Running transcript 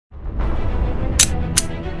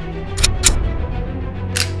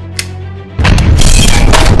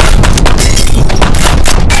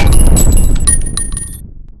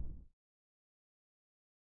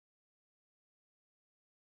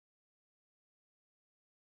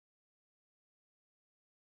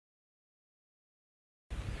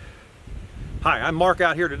Hi, I'm Mark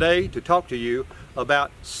out here today to talk to you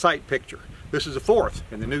about sight picture. This is the fourth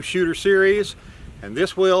in the new shooter series, and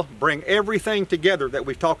this will bring everything together that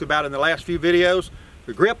we've talked about in the last few videos.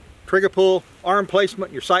 The grip, trigger pull, arm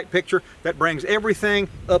placement, your sight picture, that brings everything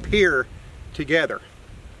up here together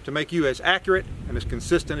to make you as accurate and as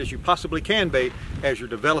consistent as you possibly can be as you're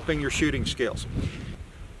developing your shooting skills.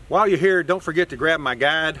 While you're here, don't forget to grab my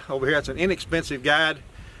guide over here. It's an inexpensive guide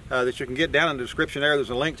that you can get down in the description there. There's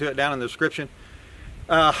a link to it down in the description.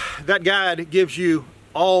 That guide gives you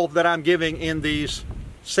all that I'm giving in these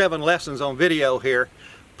 7 lessons on video here,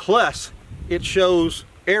 plus it shows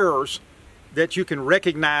errors that you can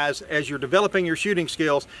recognize as you're developing your shooting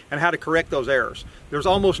skills and how to correct those errors. There's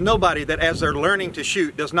almost nobody that as they're learning to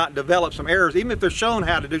shoot does not develop some errors, even if they're shown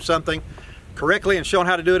how to do something correctly and shown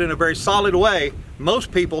how to do it in a very solid way.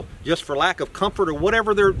 Most people, just for lack of comfort or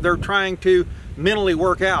whatever they're trying to mentally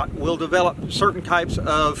work out, will develop certain types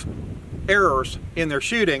of errors in their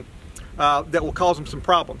shooting that will cause them some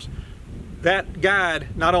problems. That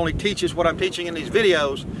guide not only teaches what I'm teaching in these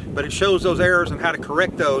videos, but it shows those errors and how to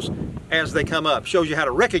correct those as they come up. Shows you how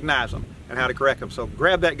to recognize them and how to correct them. So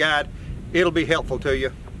grab that guide. It'll be helpful to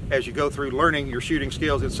you as you go through learning your shooting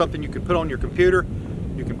skills. It's something you can put on your computer,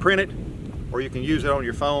 you can print it, or you can use it on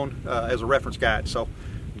your phone as a reference guide. So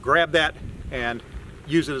grab that and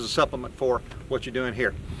use it as a supplement for what you're doing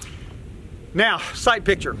here. Now, sight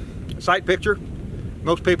picture. Sight picture,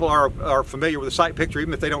 most people are familiar with the sight picture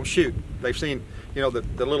even if they don't shoot. They've seen, you know,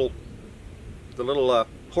 the little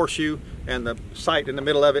horseshoe and the sight in the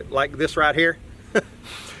middle of it, like this right here.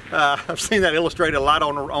 I've seen that illustrated a lot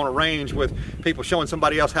on a range with people showing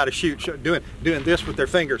somebody else how to shoot, doing this with their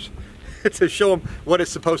fingers to show them what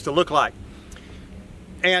it's supposed to look like.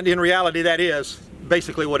 And in reality, that is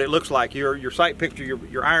basically what it looks like. Your sight picture,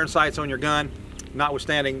 your iron sights on your gun,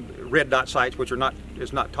 notwithstanding red dot sights, which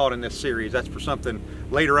is not taught in this series. That's for something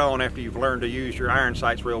later on after you've learned to use your iron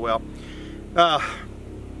sights real well.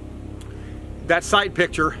 That sight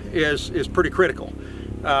picture is pretty critical.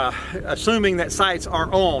 Assuming that sights are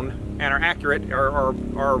on and are accurate, or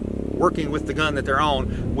are working with the gun that they're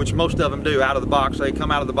on, which most of them do out of the box. They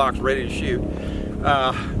come out of the box ready to shoot.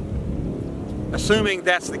 Assuming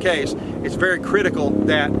that's the case, it's very critical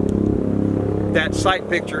that that sight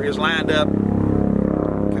picture is lined up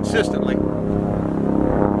consistently.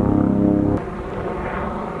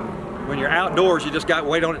 When you're outdoors, you just got to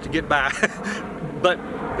wait on it to get by. But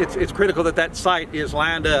it's critical that that sight is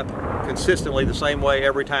lined up consistently the same way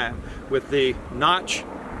every time, with the notch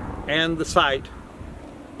and the sight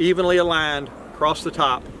evenly aligned across the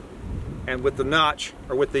top, and with the notch,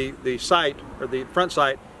 or with the sight, or the front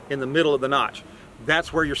sight, in the middle of the notch.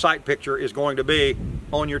 That's where your sight picture is going to be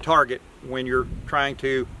on your target when you're trying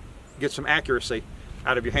to get some accuracy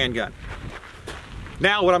out of your handgun.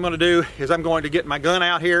 Now what I'm going to do is I'm going to get my gun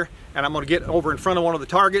out here, and I'm going to get over in front of one of the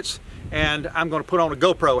targets, and I'm going to put on a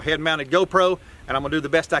GoPro, head-mounted GoPro, and I'm going to do the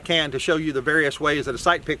best I can to show you the various ways that a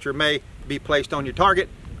sight picture may be placed on your target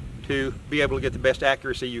to be able to get the best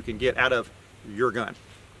accuracy you can get out of your gun.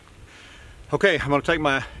 Okay, I'm going to take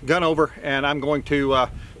my gun over, and I'm going to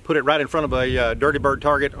put it right in front of a dirty bird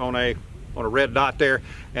target on a red dot there,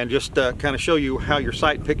 and just kind of show you how your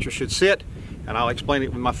sight picture should sit, and I'll explain it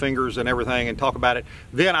with my fingers and everything and talk about it.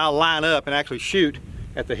 Then I'll line up and actually shoot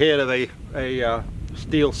at the head of a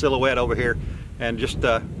steel silhouette over here, and just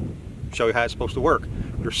show you how it's supposed to work.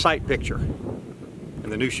 Your sight picture in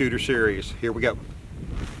the new shooter series. Here we go.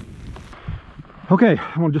 Okay,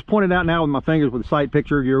 I'm going to just point it out now with my fingers with the sight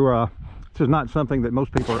picture. This is not something that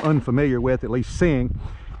most people are unfamiliar with, at least seeing,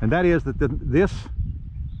 and that is that this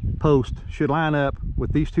post should line up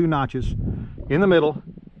with these 2 notches in the middle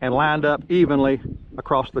and lined up evenly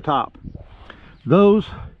across the top.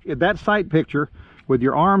 That sight picture, with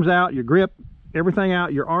your arms out, your grip, everything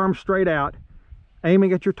out, your arms straight out,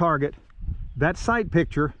 aiming at your target, that sight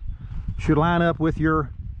picture should line up with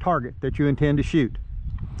your target that you intend to shoot.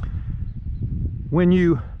 When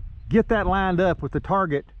you get that lined up with the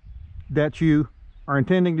target that you are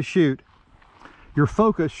intending to shoot, your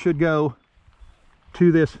focus should go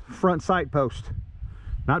to this front sight post.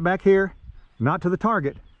 Not back here, not to the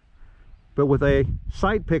target, but with a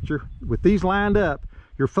sight picture, with these lined up,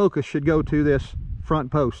 your focus should go to this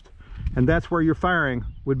front post. And that's where your firing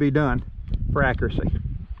would be done for accuracy.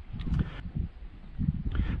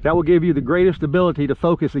 That will give you the greatest ability to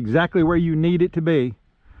focus exactly where you need it to be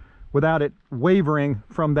without it wavering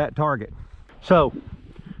from that target. So,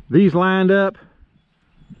 these lined up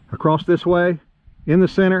across this way, in the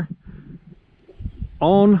center,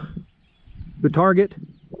 on the target,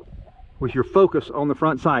 with your focus on the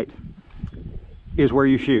front sight, is where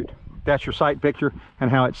you shoot. That's your sight picture and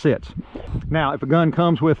how it sits. Now, if a gun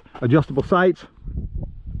comes with adjustable sights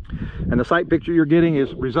and the sight picture you're getting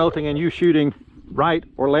is resulting in you shooting right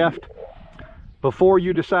or left, before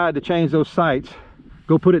you decide to change those sights,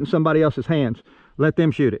 go put it in somebody else's hands. Let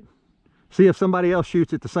them shoot it. See if somebody else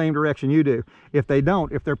shoots it the same direction you do. If they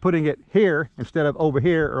don't, if they're putting it here instead of over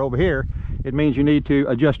here or over here, it means you need to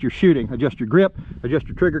adjust your shooting, adjust your grip, adjust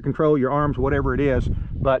your trigger control, your arms, whatever it is,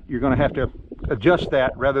 but you're going to have to adjust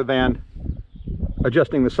that rather than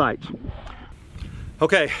adjusting the sights.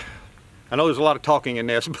 Okay, I know there's a lot of talking in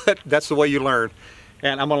this, but that's the way you learn.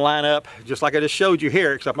 And I'm going to line up just like I just showed you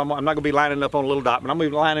here, except I'm not going to be lining up on a little dot, but I'm going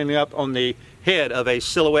to be lining up on the head of a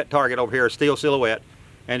silhouette target over here, a steel silhouette,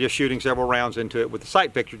 and just shooting several rounds into it with the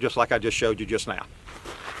sight picture just like I just showed you just now.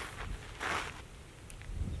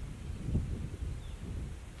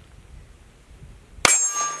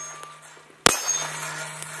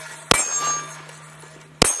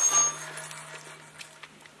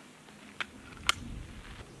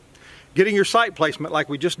 Getting your sight placement like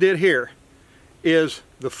we just did here is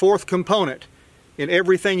the fourth component in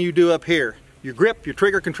everything you do up here. Your grip, your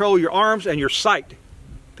trigger control, your arms, and your sight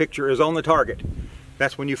picture is on the target.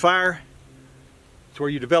 That's when you fire. It's where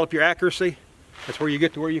you develop your accuracy. That's where you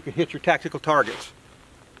get to where you can hit your tactical targets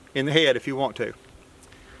in the head if you want to.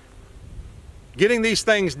 Getting these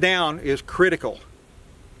things down is critical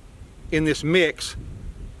in this mix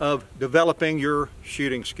of developing your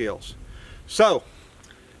shooting skills. So,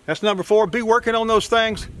 that's number 4. Be working on those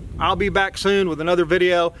things. I'll be back soon with another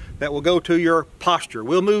video that will go to your posture.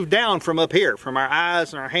 We'll move down from up here, from our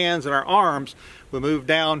eyes and our hands and our arms. We'll move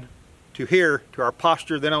down to here, to our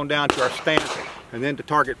posture, then on down to our stance, and then to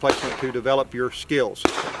target placement to develop your skills.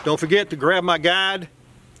 Don't forget to grab my guide.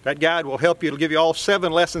 That guide will help you. It'll give you all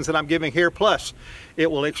 7 lessons that I'm giving here, plus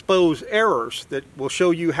it will expose errors that will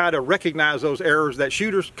show you how to recognize those errors that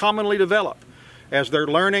shooters commonly develop as they're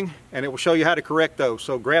learning, and it will show you how to correct those.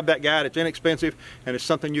 So grab that guide. It's inexpensive, and it's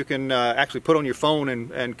something you can actually put on your phone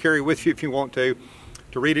and carry with you if you want to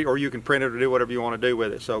read it, or you can print it or do whatever you want to do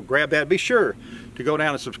with it. So grab that. Be sure to go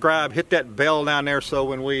down and subscribe. Hit that bell down there so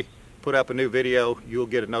when we put up a new video, you'll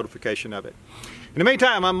get a notification of it. In the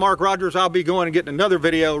meantime, I'm Mark Rogers. I'll be going and getting another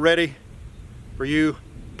video ready for you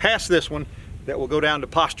past this one that will go down to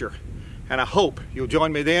posture. And I hope you'll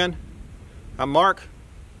join me then. I'm Mark,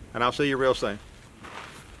 and I'll see you real soon.